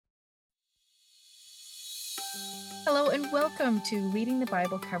Hello and welcome to Reading the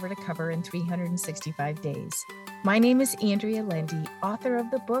Bible Cover to Cover in 365 Days. My name is Andrea Lendy, author of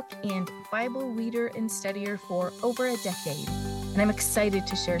the book and Bible reader and studier for over a decade, and I'm excited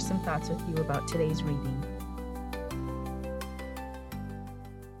to share some thoughts with you about today's reading.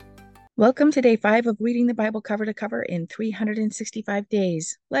 Welcome to day 5 of Reading the Bible Cover to Cover in 365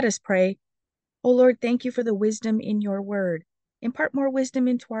 Days. Let us pray. O Lord, thank you for the wisdom in your word. Impart more wisdom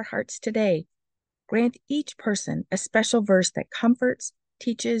into our hearts today. Grant each person a special verse that comforts,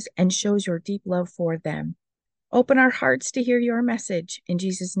 teaches, and shows your deep love for them. Open our hearts to hear your message. In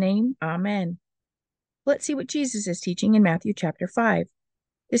Jesus' name, amen. Let's see what Jesus is teaching in Matthew chapter 5.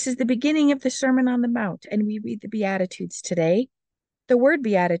 This is the beginning of the Sermon on the Mount, and we read the Beatitudes today. The word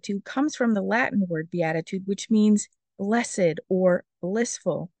beatitude comes from the Latin word beatitude, which means blessed or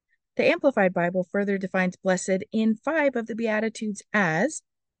blissful. The Amplified Bible further defines blessed in 5 of the Beatitudes as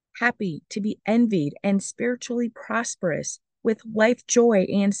happy, to be envied, and spiritually prosperous, with life joy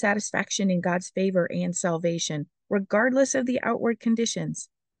and satisfaction in God's favor and salvation, regardless of the outward conditions.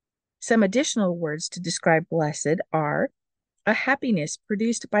 Some additional words to describe blessed are a happiness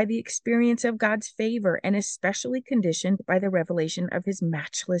produced by the experience of God's favor and especially conditioned by the revelation of his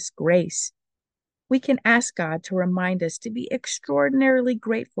matchless grace. We can ask God to remind us to be extraordinarily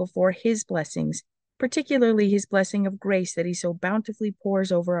grateful for his blessings, particularly his blessing of grace that he so bountifully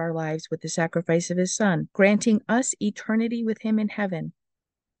pours over our lives with the sacrifice of his Son, granting us eternity with him in heaven.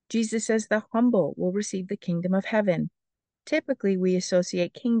 Jesus says the humble will receive the kingdom of heaven. Typically, we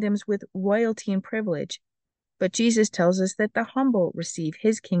associate kingdoms with royalty and privilege, but Jesus tells us that the humble receive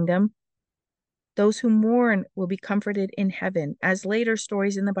his kingdom. Those who mourn will be comforted in heaven, as later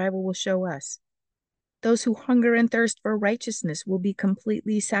stories in the Bible will show us. Those who hunger and thirst for righteousness will be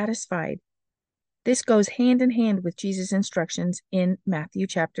completely satisfied. This goes hand in hand with Jesus' instructions in Matthew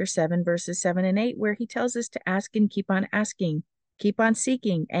chapter 7, verses 7 and 8, where he tells us to ask and keep on asking, keep on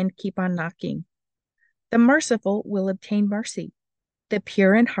seeking, and keep on knocking. The merciful will obtain mercy. The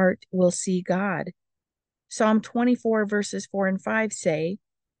pure in heart will see God. Psalm 24, verses 4 and 5 say,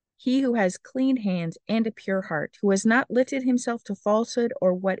 "He who has clean hands and a pure heart, who has not lifted himself to falsehood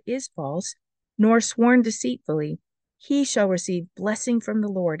or what is false, nor sworn deceitfully, he shall receive blessing from the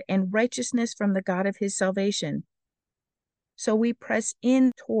Lord and righteousness from the God of his salvation." So we press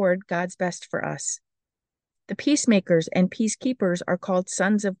in toward God's best for us. The peacemakers and peacekeepers are called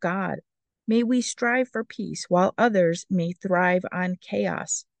sons of God. May we strive for peace while others may thrive on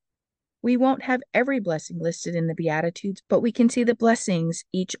chaos. We won't have every blessing listed in the Beatitudes, but we can see the blessings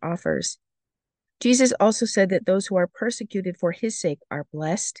each offers. Jesus also said that those who are persecuted for his sake are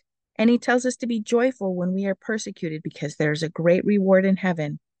blessed, and he tells us to be joyful when we are persecuted because there's a great reward in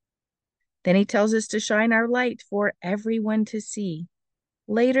heaven. Then he tells us to shine our light for everyone to see.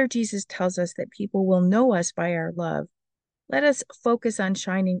 Later, Jesus tells us that people will know us by our love. Let us focus on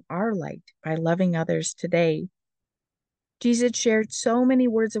shining our light by loving others today. Jesus shared so many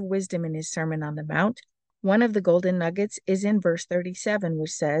words of wisdom in his Sermon on the Mount. One of the golden nuggets is in verse 37,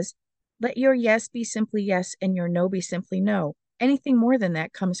 which says, "Let your yes be simply yes and your no be simply no. Anything more than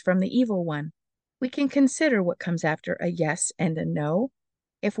that comes from the evil one." We can consider what comes after a yes and a no.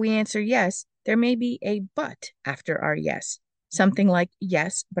 If we answer yes, there may be a but after our yes. Something like,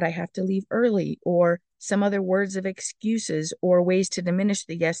 "Yes, but I have to leave early," or some other words of excuses or ways to diminish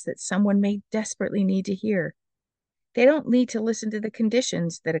the yes that someone may desperately need to hear. They don't need to listen to the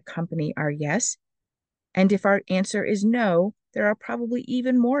conditions that accompany our yes. And if our answer is no, there are probably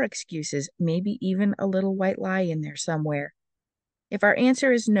even more excuses, maybe even a little white lie in there somewhere. If our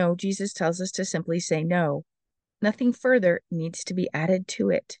answer is no, Jesus tells us to simply say no. Nothing further needs to be added to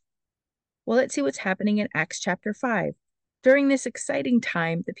it. Well, let's see what's happening in Acts chapter 5. During this exciting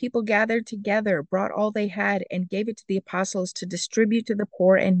time, the people gathered together, brought all they had, and gave it to the apostles to distribute to the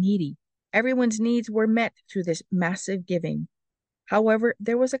poor and needy. Everyone's needs were met through this massive giving. However,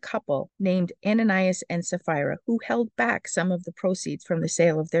 there was a couple named Ananias and Sapphira who held back some of the proceeds from the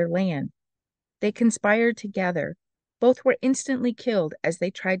sale of their land. They conspired together. Both were instantly killed as they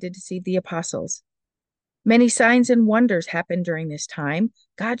tried to deceive the apostles. Many signs and wonders happened during this time.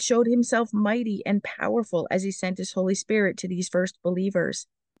 God showed himself mighty and powerful as he sent his Holy Spirit to these first believers.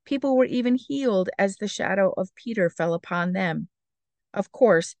 People were even healed as the shadow of Peter fell upon them. Of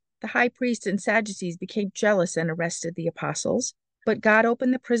course, the high priests and Sadducees became jealous and arrested the apostles, but God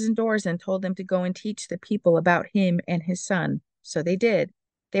opened the prison doors and told them to go and teach the people about him and his Son. So they did.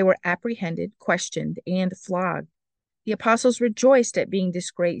 They were apprehended, questioned, and flogged. The apostles rejoiced at being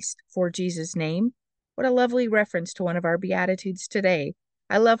disgraced for Jesus' name. What a lovely reference to one of our Beatitudes today.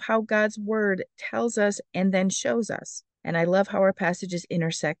 I love how God's word tells us and then shows us, and I love how our passages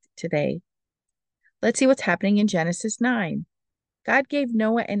intersect today. Let's see what's happening in Genesis 9. God gave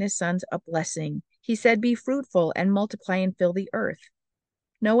Noah and his sons a blessing. He said, "Be fruitful and multiply and fill the earth."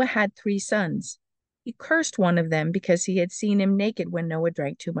 Noah had 3 sons. He cursed one of them because he had seen him naked when Noah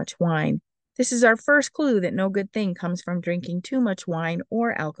drank too much wine. This is our first clue that no good thing comes from drinking too much wine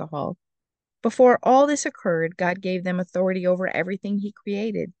or alcohol. Before all this occurred, God gave them authority over everything he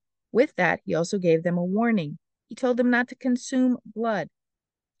created. With that, he also gave them a warning. He told them not to consume blood.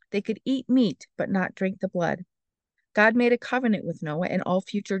 They could eat meat, but not drink the blood. God made a covenant with Noah and all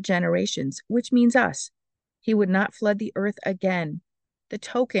future generations, which means us. He would not flood the earth again. The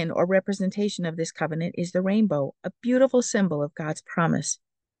token or representation of this covenant is the rainbow, a beautiful symbol of God's promise.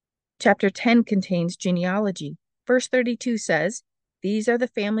 Chapter 10 contains genealogy. Verse 32 says, "These are the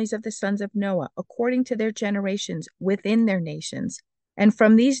families of the sons of Noah, according to their generations within their nations, and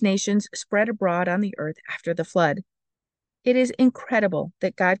from these nations spread abroad on the earth after the flood." It is incredible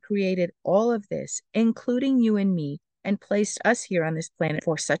that God created all of this, including you and me, and placed us here on this planet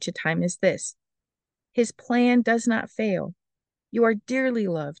for such a time as this. His plan does not fail. You are dearly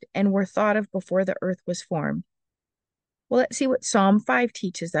loved and were thought of before the earth was formed. Well, let's see what Psalm 5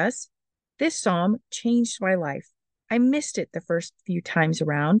 teaches us. This psalm changed my life. I missed it the first few times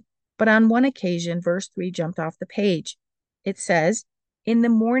around, but on one occasion, verse 3 jumped off the page. It says, "In the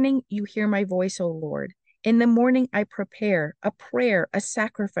morning you hear my voice, O Lord. In the morning I prepare a prayer, a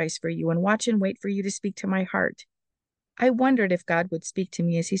sacrifice for you, and watch and wait for you to speak to my heart." I wondered if God would speak to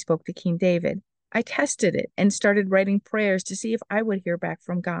me as he spoke to King David. I tested it and started writing prayers to see if I would hear back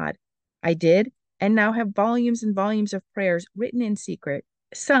from God. I did, and now have volumes and volumes of prayers written in secret.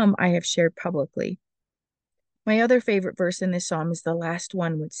 Some I have shared publicly. My other favorite verse in this psalm is the last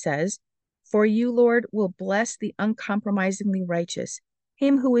one, which says, "For you, Lord, will bless the uncompromisingly righteous,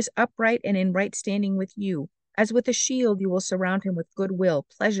 him who is upright and in right standing with you. As with a shield, you will surround him with goodwill,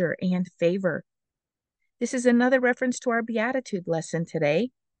 pleasure, and favor." This is another reference to our beatitude lesson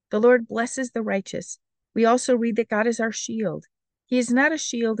today. The Lord blesses the righteous. We also read that God is our shield. He is not a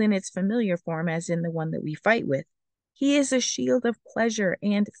shield in its familiar form, as in the one that we fight with. He is a shield of pleasure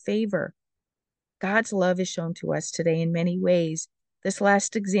and favor. God's love is shown to us today in many ways. This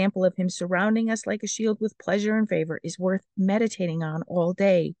last example of him surrounding us like a shield with pleasure and favor is worth meditating on all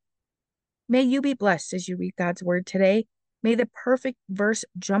day. May you be blessed as you read God's word today. May the perfect verse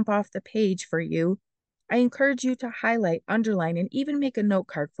jump off the page for you. I encourage you to highlight, underline, and even make a note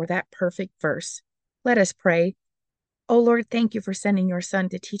card for that perfect verse. Let us pray. Oh Lord, thank you for sending your Son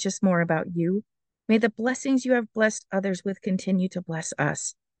to teach us more about you. May the blessings you have blessed others with continue to bless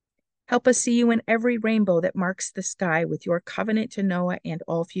us. Help us see you in every rainbow that marks the sky with your covenant to Noah and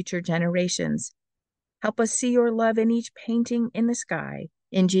all future generations. Help us see your love in each painting in the sky.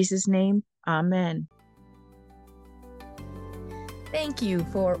 In Jesus' name, amen. Thank you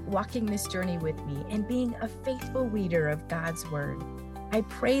for walking this journey with me and being a faithful reader of God's Word. I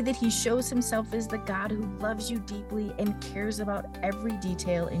pray that he shows himself as the God who loves you deeply and cares about every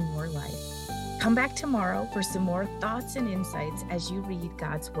detail in your life. Come back tomorrow for some more thoughts and insights as you read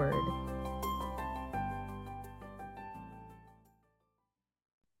God's Word.